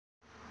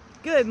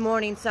Good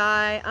morning,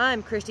 Cy.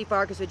 I'm Christy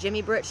Farkas with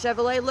Jimmy Britt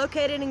Chevrolet,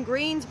 located in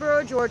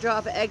Greensboro, Georgia,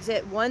 off of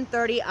exit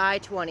 130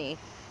 I-20.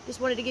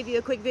 Just wanted to give you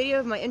a quick video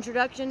of my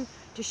introduction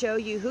to show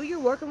you who you're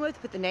working with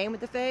the name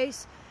with the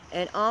face,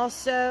 and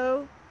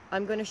also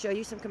I'm going to show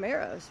you some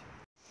Camaros.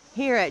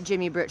 Here at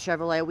Jimmy Britt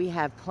Chevrolet, we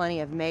have plenty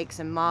of makes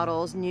and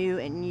models, new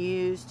and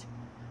used.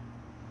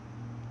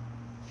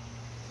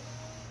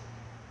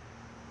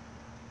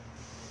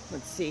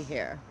 Let's see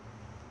here.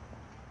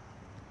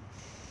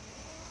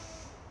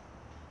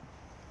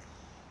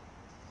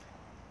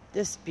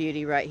 This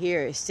beauty right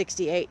here is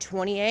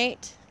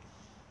 6828.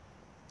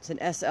 It's an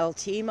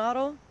SLT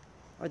model,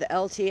 or the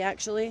LT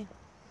actually.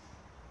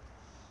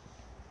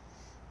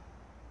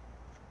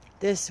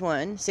 This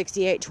one,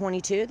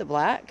 6822, the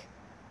black,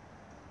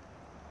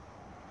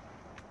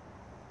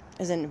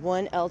 is in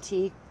one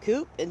LT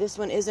coupe, and this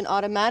one is an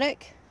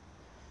automatic.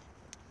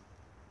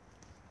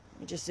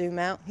 Let me just zoom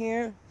out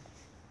here.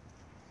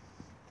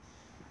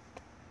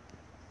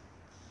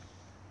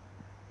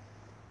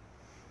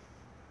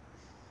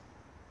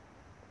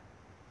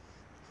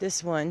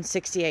 This one,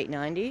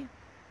 6890.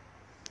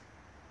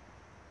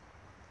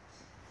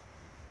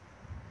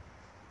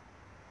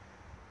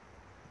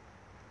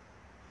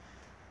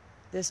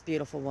 This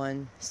beautiful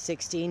one,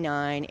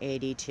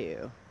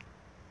 6982.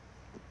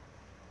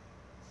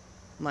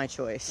 My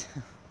choice.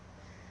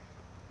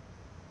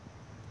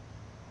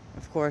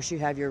 Of course, you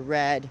have your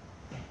red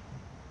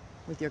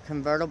with your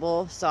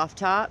convertible soft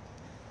top.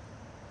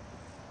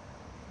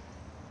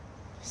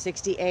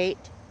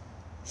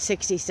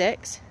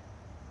 6866.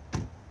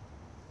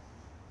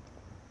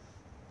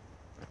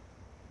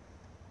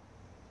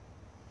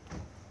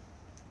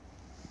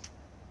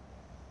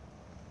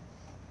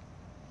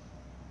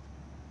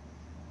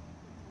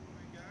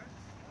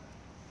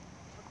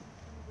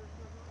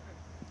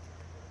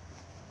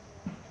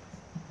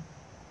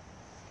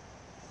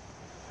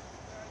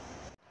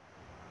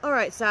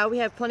 Alright, so we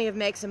have plenty of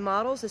makes and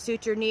models to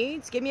suit your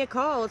needs. Give me a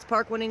call. Let's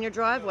park one in your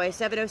driveway,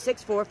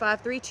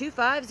 706-453-2500.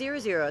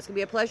 It's going to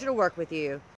be a pleasure to work with you.